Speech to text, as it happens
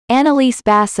Annalise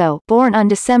Basso, born on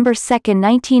December 2,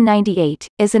 1998,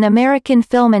 is an American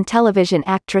film and television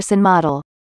actress and model.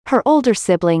 Her older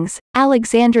siblings,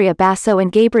 Alexandria Basso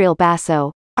and Gabriel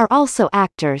Basso, are also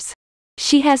actors.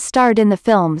 She has starred in the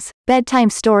films, Bedtime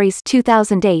Stories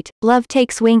 2008, Love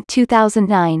Takes Wing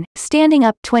 2009, Standing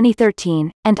Up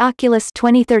 2013, and Oculus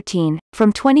 2013.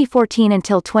 From 2014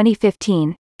 until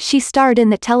 2015, she starred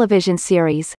in the television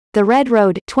series, The Red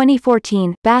Road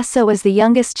 2014. Basso is the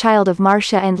youngest child of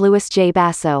Marcia and Louis J.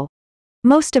 Basso.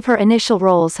 Most of her initial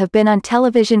roles have been on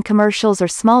television commercials or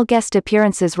small guest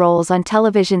appearances roles on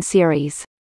television series.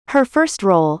 Her first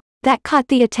role, that caught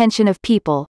the attention of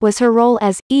people, was her role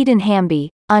as Eden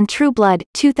Hamby on True Blood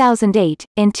 2008.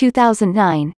 In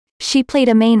 2009, she played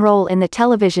a main role in the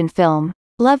television film,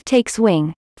 Love Takes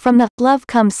Wing, from the Love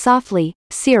Comes Softly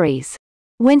series.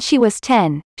 When she was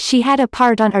 10, she had a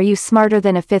part on Are You Smarter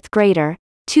Than a Fifth Grader?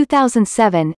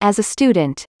 2007 as a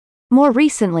student. More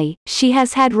recently, she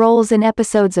has had roles in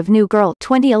episodes of New Girl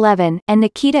 2011 and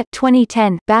Nikita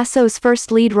 2010. Basso's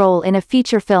first lead role in a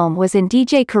feature film was in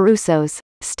DJ Caruso's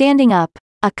Standing Up,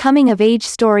 a coming-of-age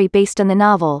story based on the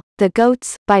novel, The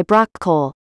Goats, by Brock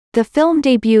Cole. The film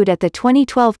debuted at the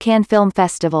 2012 Cannes Film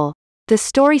Festival. The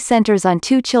story centers on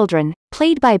two children,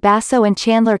 played by Basso and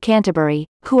Chandler Canterbury,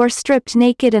 who are stripped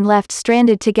naked and left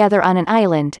stranded together on an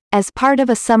island, as part of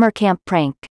a summer camp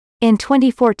prank. In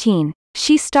 2014,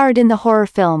 she starred in the horror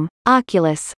film,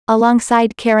 Oculus,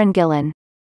 alongside Karen Gillan.